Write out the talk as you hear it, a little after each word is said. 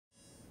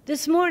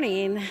This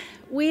morning,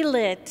 we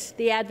lit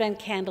the Advent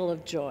candle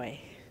of joy.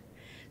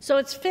 So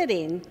it's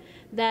fitting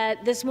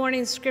that this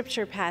morning's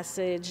scripture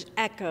passage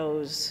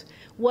echoes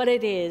what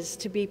it is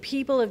to be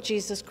people of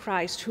Jesus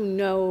Christ who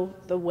know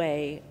the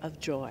way of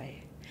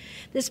joy.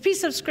 This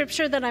piece of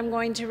scripture that I'm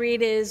going to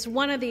read is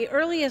one of the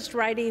earliest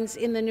writings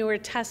in the Newer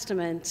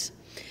Testament.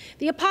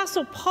 The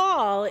Apostle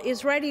Paul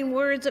is writing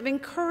words of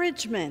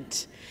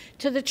encouragement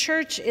to the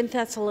church in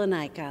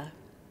Thessalonica.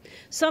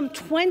 Some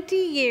 20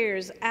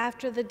 years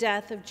after the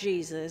death of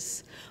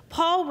Jesus,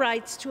 Paul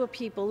writes to a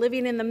people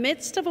living in the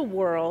midst of a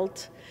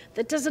world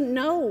that doesn't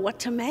know what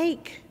to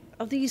make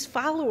of these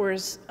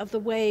followers of the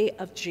way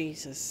of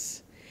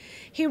Jesus.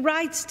 He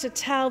writes to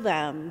tell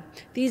them,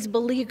 these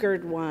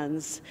beleaguered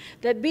ones,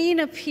 that being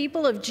a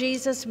people of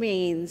Jesus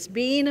means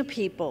being a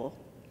people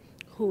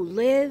who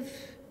live,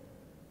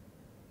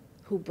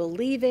 who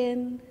believe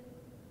in,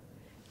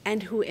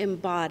 and who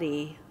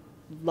embody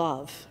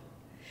love.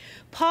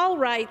 Paul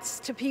writes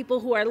to people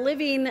who are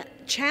living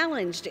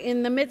challenged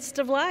in the midst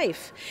of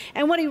life.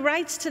 And what he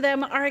writes to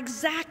them are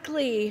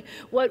exactly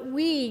what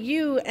we,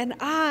 you and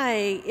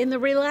I, in the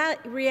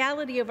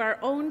reality of our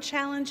own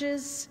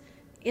challenges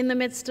in the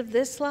midst of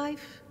this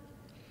life,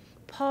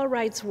 Paul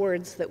writes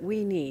words that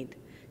we need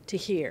to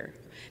hear.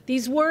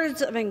 These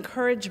words of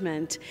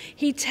encouragement,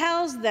 he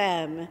tells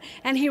them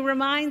and he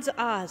reminds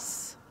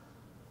us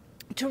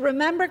to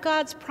remember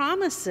God's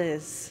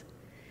promises.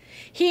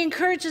 He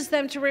encourages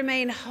them to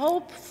remain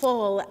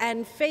hopeful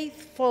and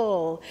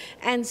faithful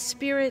and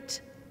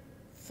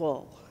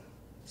spirit-full.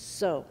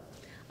 So,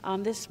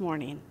 on this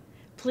morning,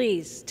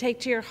 please take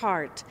to your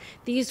heart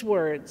these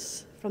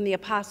words from the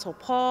Apostle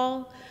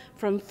Paul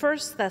from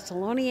 1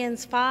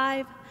 Thessalonians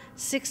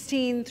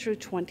 5:16 through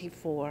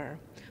 24.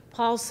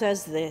 Paul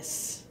says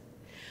this: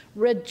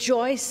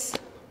 "Rejoice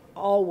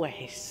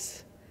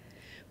always.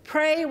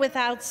 Pray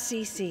without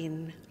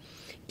ceasing.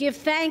 Give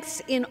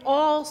thanks in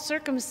all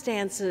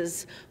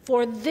circumstances,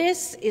 for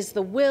this is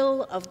the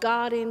will of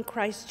God in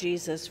Christ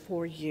Jesus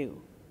for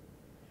you.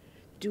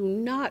 Do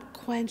not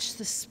quench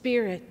the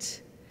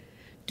Spirit.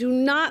 Do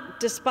not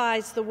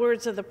despise the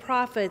words of the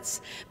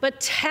prophets,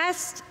 but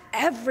test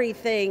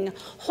everything.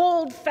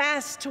 Hold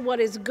fast to what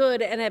is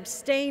good and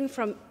abstain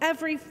from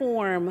every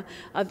form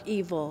of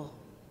evil.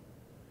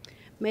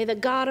 May the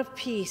God of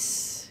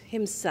peace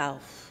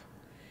himself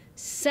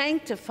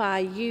sanctify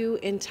you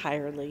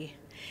entirely.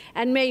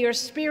 And may your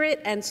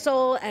spirit and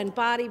soul and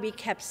body be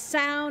kept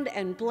sound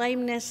and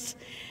blameless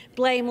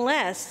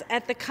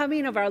at the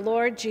coming of our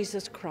Lord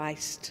Jesus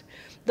Christ.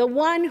 The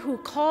one who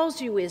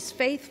calls you is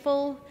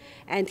faithful,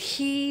 and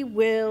he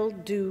will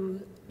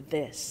do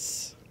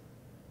this.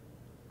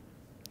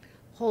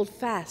 Hold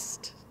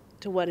fast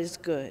to what is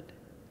good.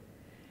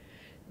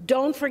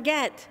 Don't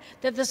forget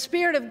that the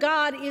Spirit of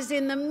God is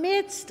in the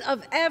midst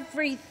of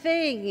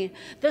everything.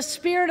 The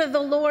Spirit of the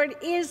Lord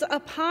is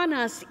upon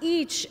us,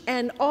 each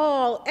and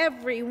all,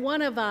 every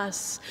one of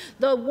us.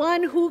 The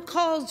one who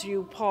calls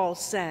you, Paul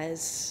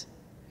says.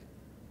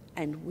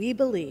 And we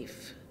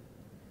believe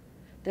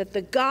that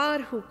the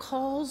God who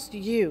calls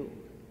you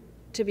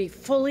to be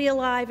fully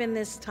alive in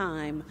this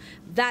time,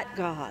 that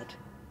God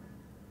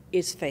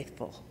is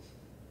faithful.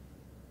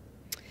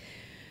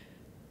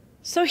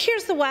 So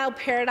here's the wild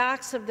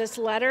paradox of this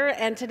letter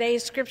and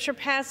today's scripture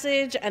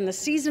passage and the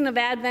season of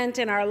Advent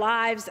in our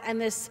lives and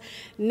this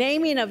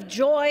naming of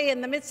joy in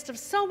the midst of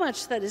so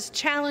much that is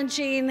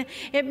challenging.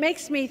 It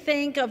makes me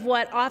think of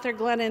what author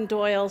Glennon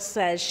Doyle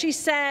says. She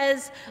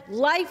says,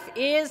 life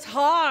is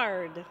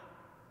hard.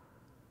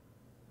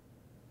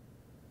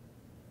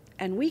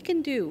 And we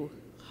can do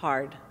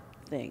hard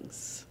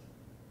things.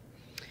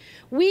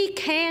 We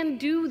can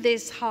do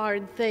this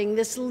hard thing,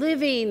 this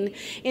living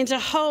into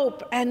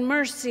hope and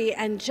mercy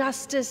and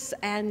justice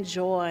and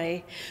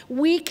joy.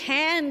 We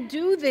can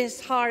do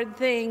this hard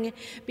thing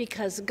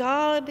because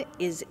God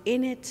is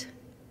in it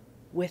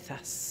with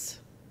us.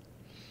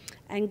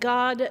 And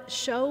God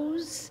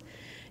shows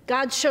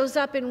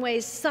up in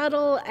ways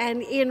subtle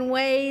and in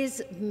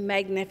ways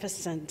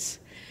magnificent.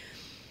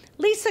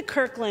 Lisa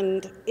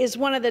Kirkland is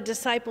one of the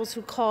disciples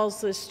who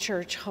calls this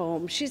church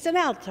home. She's an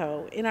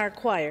alto in our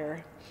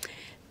choir.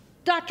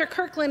 Dr.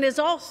 Kirkland is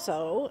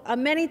also a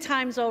many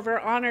times over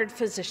honored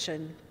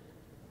physician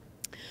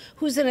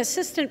who's an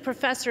assistant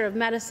professor of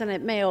medicine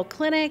at Mayo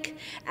Clinic,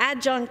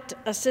 adjunct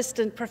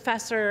assistant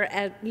professor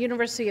at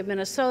University of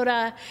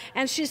Minnesota,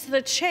 and she's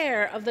the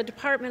chair of the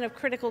Department of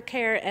Critical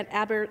Care at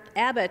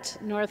Abbott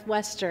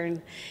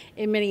Northwestern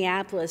in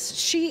Minneapolis.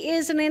 She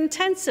is an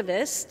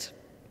intensivist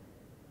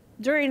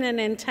during an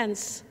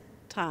intense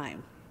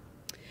time.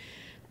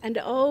 And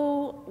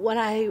oh, what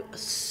I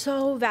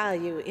so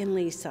value in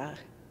Lisa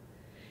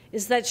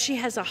is that she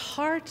has a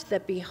heart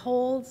that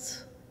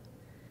beholds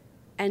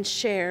and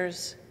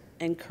shares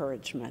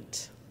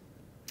encouragement.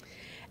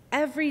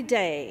 Every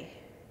day,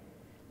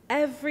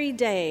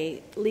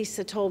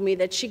 Lisa told me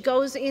that she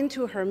goes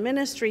into her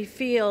ministry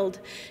field,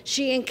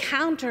 she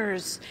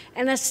encounters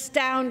an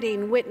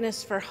astounding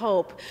witness for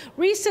hope.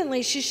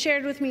 Recently, she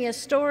shared with me a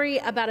story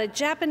about a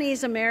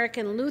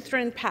Japanese-American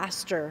Lutheran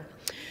pastor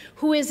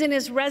who is in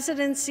his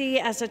residency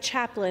as a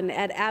chaplain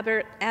at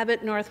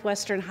Abbott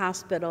Northwestern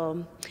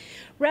Hospital.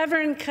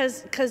 Reverend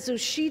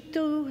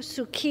Kazushito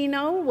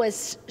Tsukino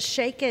was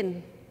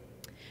shaken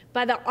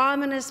by the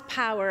ominous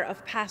power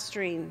of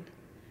pastoring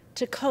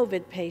to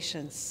COVID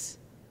patients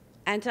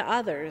and to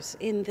others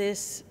in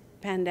this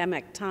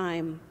pandemic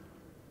time.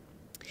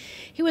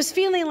 He was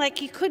feeling like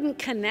he couldn't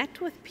connect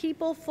with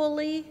people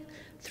fully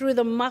through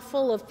the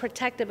muffle of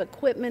protective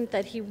equipment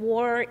that he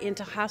wore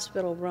into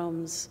hospital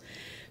rooms.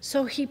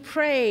 So he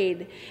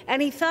prayed,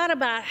 and he thought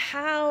about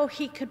how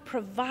he could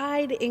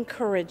provide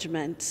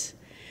encouragement.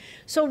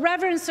 So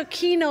Reverend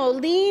Tsukino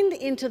leaned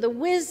into the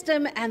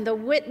wisdom and the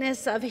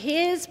witness of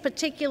his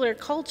particular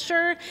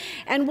culture,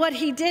 and what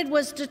he did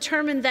was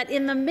determine that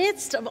in the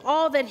midst of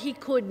all that he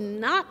could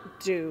not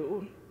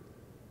do,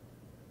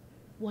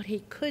 what he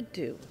could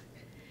do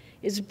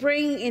is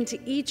bring into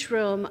each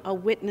room a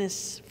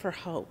witness for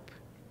hope,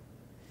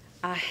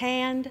 a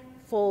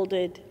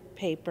hand-folded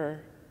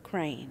paper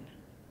crane.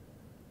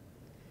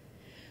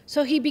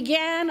 So he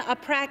began a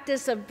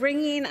practice of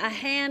bringing a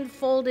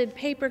hand-folded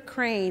paper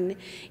crane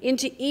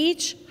into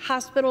each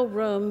hospital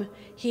room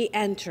he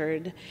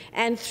entered.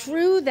 And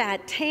through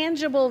that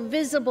tangible,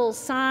 visible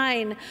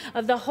sign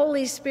of the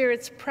Holy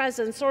Spirit's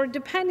presence, or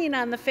depending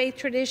on the faith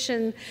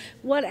tradition,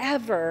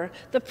 whatever,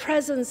 the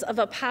presence of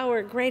a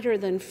power greater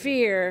than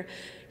fear,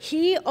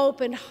 he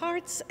opened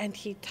hearts and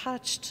he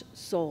touched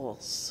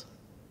souls.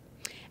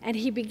 And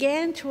he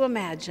began to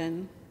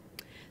imagine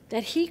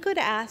that he could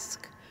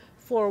ask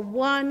for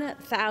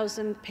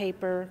 1,000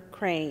 paper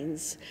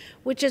cranes,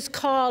 which is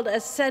called a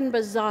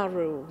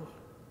senbazaru.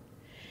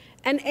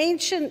 An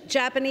ancient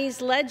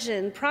Japanese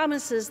legend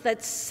promises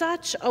that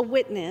such a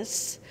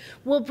witness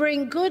will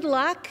bring good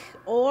luck,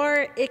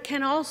 or it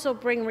can also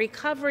bring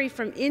recovery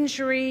from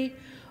injury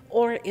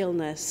or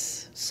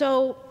illness.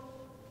 So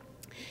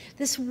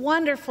this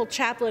wonderful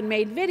chaplain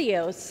made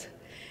videos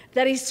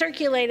that he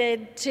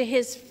circulated to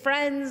his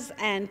friends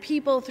and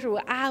people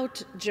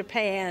throughout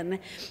Japan.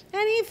 And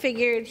he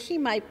figured he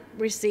might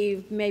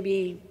receive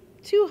maybe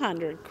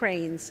 200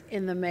 cranes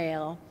in the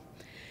mail.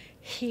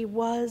 He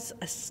was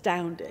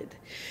astounded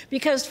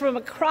because from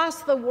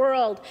across the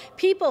world,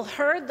 people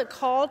heard the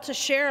call to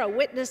share a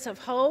witness of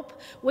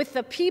hope with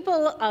the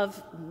people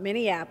of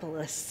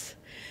Minneapolis.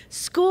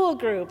 School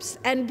groups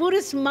and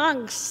Buddhist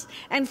monks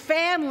and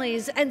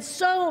families and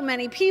so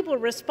many people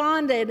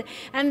responded,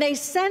 and they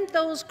sent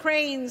those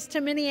cranes to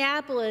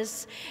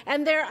Minneapolis,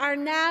 and there are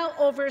now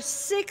over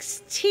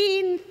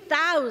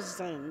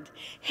 16,000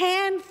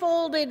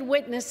 hand-folded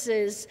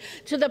witnesses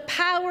to the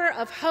power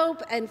of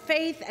hope and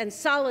faith and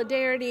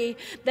solidarity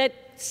that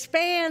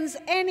spans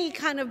any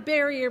kind of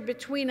barrier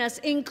between us,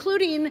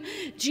 including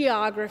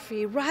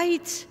geography,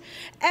 right?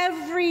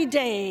 Every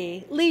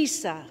day,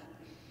 Lisa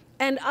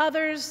and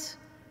others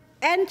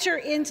enter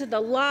into the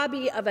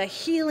lobby of a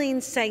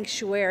healing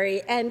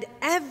sanctuary, and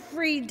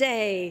every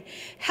day,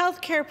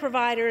 healthcare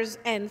providers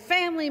and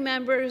family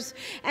members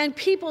and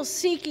people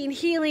seeking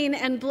healing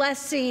and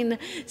blessing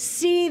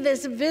see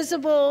this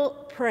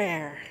visible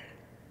prayer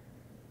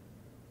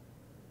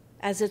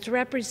as it's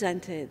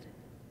represented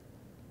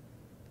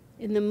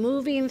in the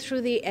moving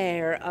through the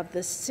air of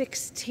the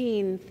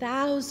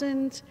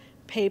 16,000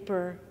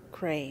 paper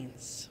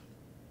cranes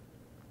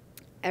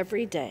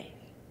every day.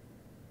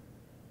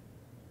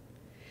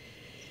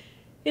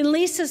 In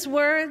Lisa's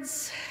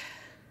words,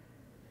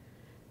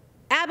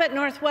 Abbott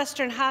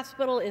Northwestern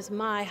Hospital is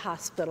my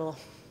hospital.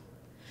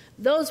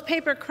 Those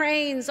paper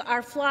cranes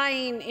are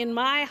flying in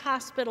my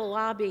hospital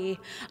lobby.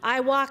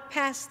 I walk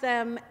past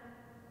them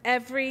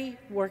every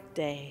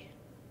workday.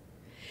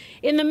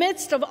 In the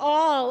midst of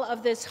all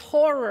of this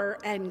horror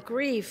and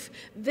grief,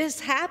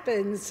 this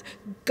happens.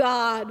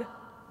 God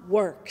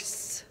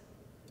works.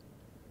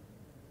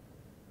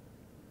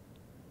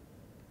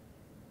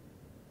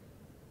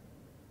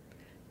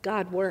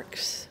 God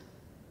works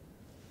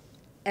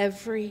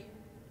every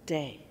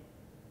day.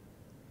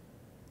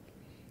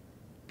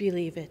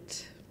 Believe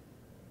it.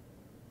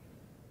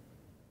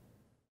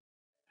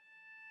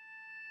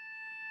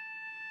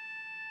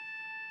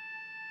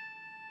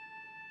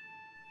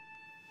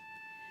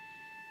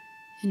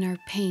 In our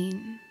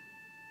pain,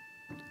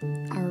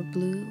 our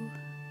blue,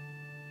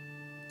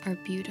 our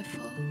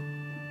beautiful,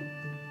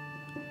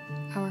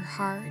 our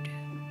hard,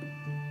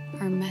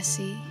 our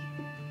messy,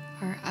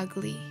 our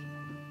ugly,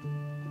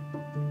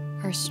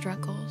 our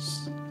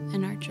struggles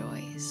and our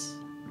joys,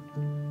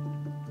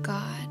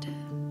 God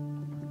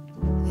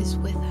is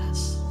with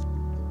us.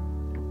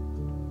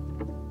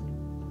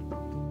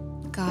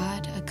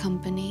 God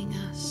accompanying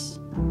us,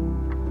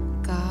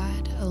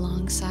 God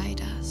alongside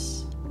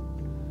us,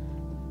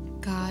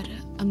 God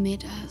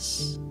amid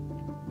us,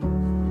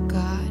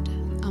 God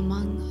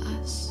among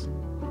us,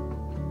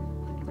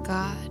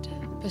 God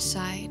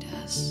beside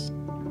us,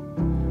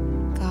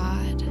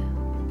 God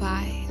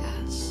by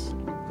us,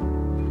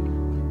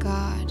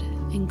 God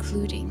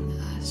including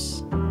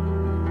us,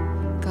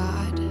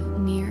 God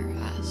near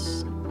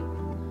us,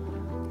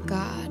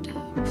 God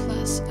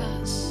plus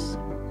us,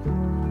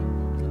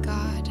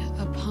 God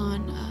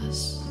upon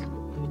us,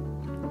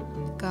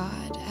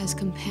 God as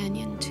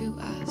companion to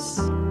us,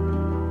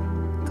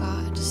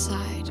 God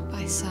side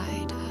by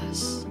side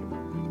us,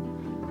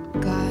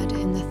 God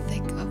in the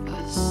thick of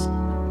us,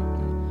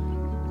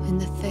 in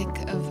the thick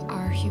of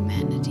our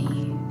humanity,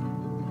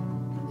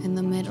 in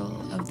the middle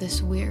of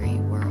this weary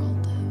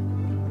world.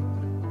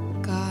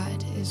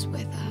 God is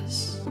with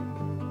us.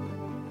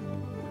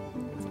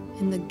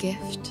 In the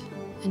gift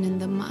and in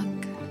the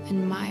muck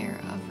and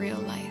mire of real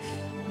life,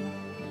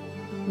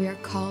 we are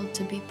called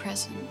to be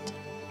present,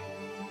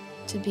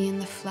 to be in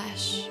the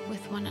flesh with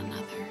one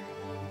another,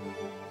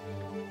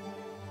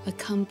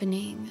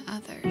 accompanying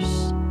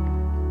others,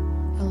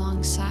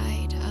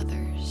 alongside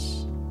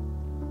others,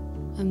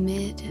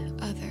 amid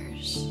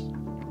others,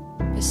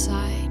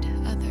 beside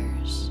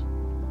others,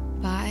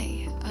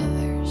 by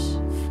others,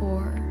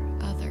 for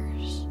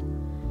others,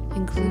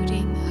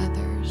 including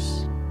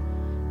others,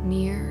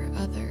 near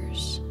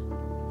others,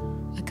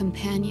 a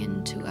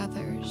companion to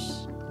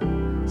others,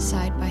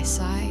 side by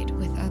side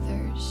with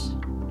others,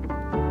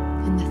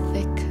 in the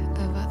thick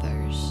of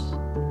others.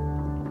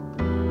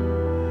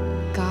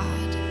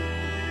 God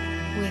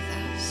with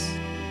us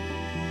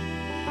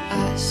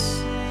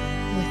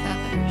with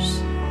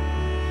others.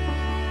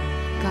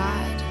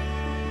 God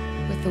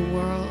with the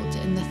world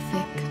in the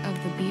thick of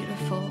the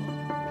beautiful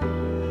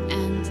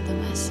and the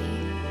messy.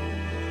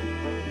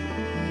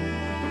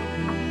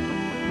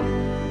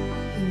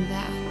 In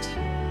that,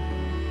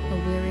 a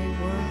weary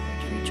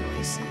world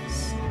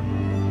rejoices.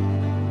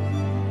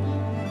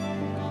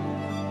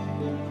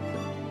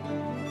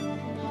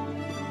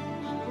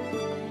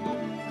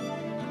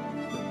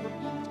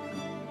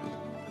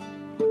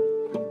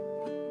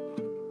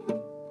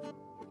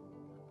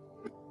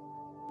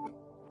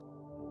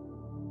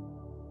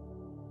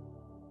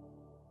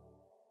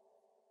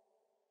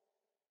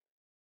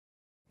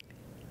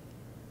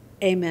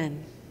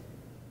 Amen.